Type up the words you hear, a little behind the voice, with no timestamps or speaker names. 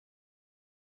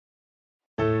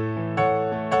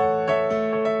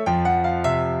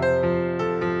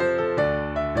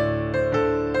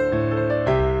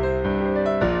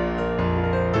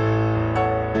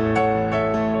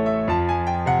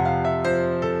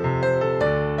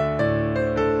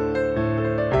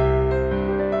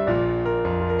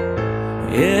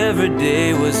Every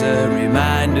day was a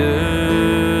reminder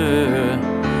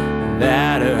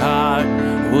that her heart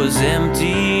was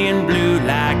empty and blue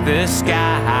like the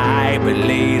sky. But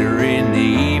later in the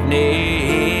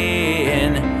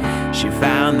evening, she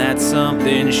found that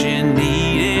something she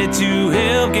needed to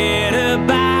help get her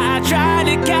by. I tried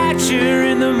to catch her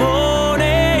in the morning.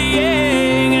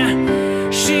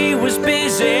 She was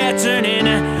busy turning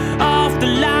off the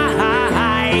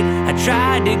light. I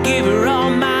tried to give her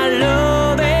all my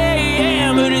love,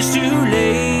 but it's too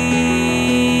late.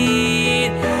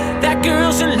 That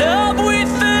girl's in love with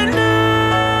the night.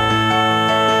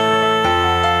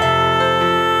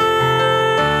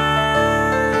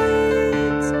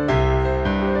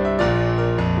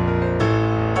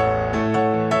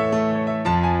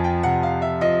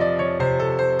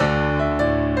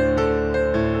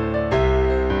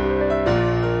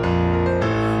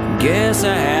 Guess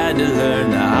I had to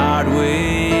learn the hard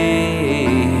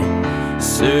way.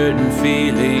 Certain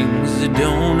feelings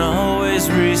don't always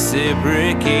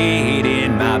reciprocate.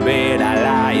 In my bed I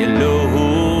lie alone,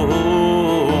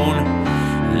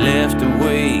 left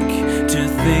awake to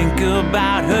think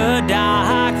about her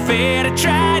dark fate. I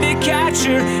tried to catch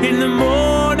her in the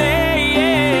morning.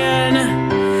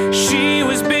 She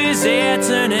was busy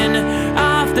turning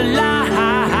off the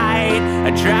light.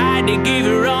 I tried to give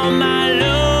her all my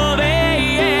love,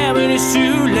 but it's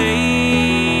too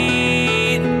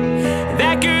late.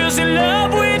 That girl's in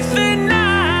love with the night.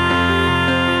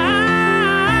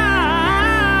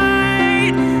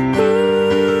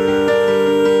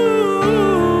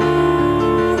 Ooh,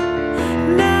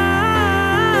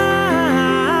 night.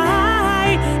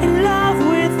 In love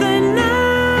with the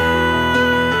night.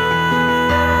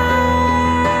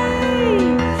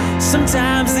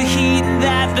 Sometimes the heat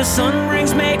that the sun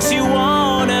brings makes you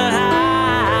wanna hide,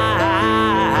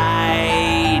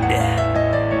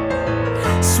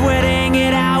 sweating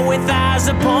it out with eyes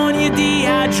upon your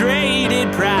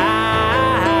dehydrated pride.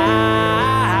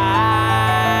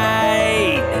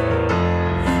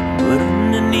 But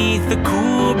underneath the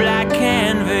cool black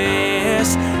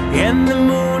canvas, and the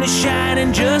moon is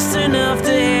shining just enough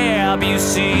to help you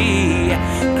see,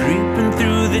 creeping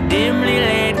through the dimly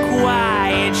lit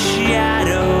quiet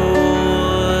shadows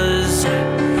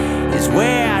is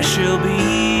where I shall be.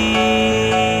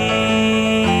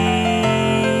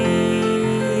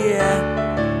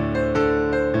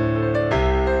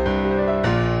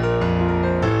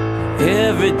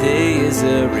 Every day is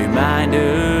a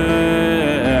reminder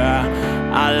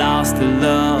I lost the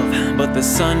love, but the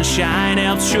sunshine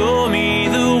helped show me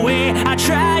the way. I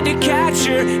tried to catch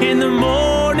her in the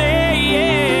morning.